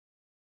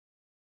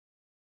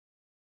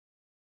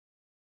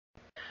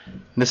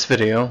This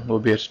video will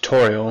be a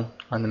tutorial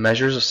on the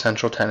measures of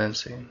central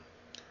tendency.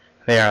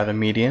 They are the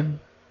median,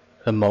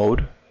 the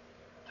mode,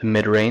 the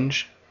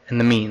mid-range, and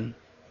the mean.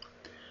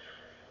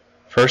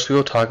 First we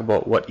will talk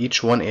about what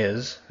each one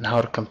is and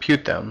how to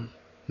compute them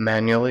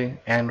manually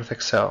and with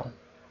Excel.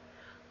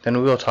 Then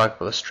we will talk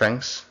about the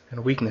strengths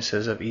and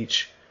weaknesses of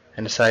each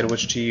and decide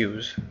which to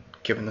use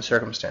given the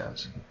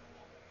circumstance.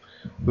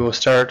 We will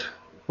start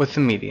with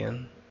the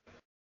median.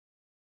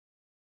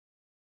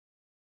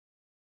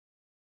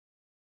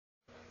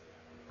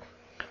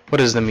 What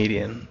is the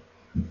median?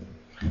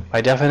 By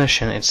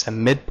definition, it's the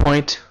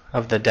midpoint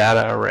of the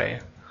data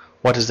array.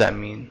 What does that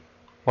mean?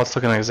 Let's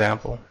look at an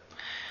example.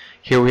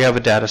 Here we have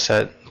a data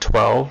set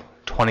 12,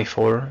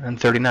 24, and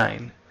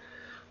 39.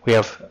 We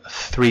have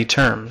three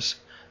terms.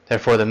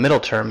 Therefore, the middle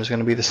term is going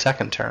to be the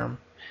second term.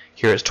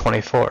 Here is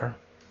 24.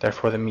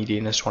 Therefore, the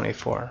median is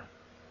 24.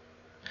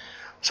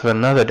 So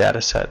another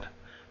data set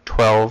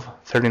 12,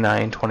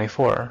 39,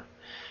 24.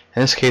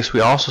 In this case, we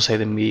also say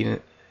the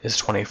median is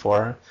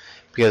 24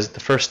 because the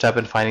first step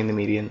in finding the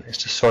median is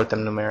to sort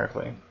them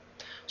numerically.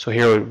 So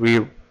here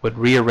we would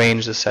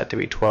rearrange the set to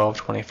be 12,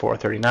 24,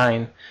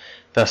 39.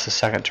 Thus, the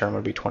second term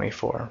would be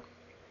 24.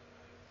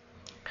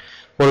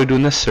 What do we do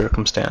in this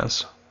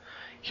circumstance?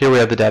 Here we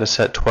have the data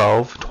set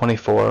 12,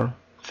 24,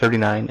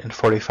 39, and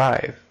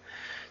 45.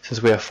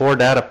 Since we have four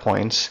data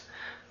points,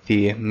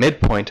 the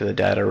midpoint of the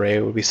data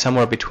array would be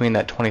somewhere between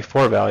that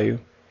 24 value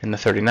and the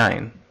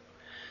 39.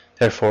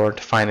 Therefore,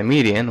 to find the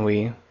median,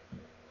 we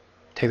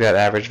take that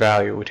average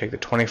value. We take the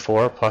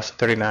 24 plus the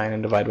 39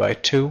 and divide by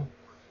 2.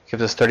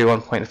 Gives us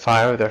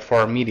 31.5. Therefore,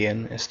 our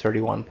median is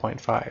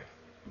 31.5.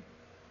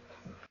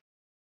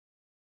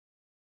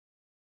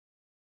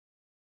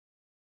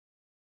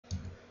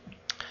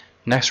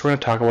 Next, we're going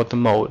to talk about the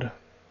mode.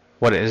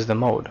 What is the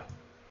mode?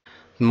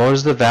 The mode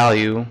is the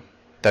value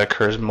that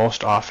occurs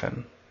most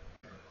often.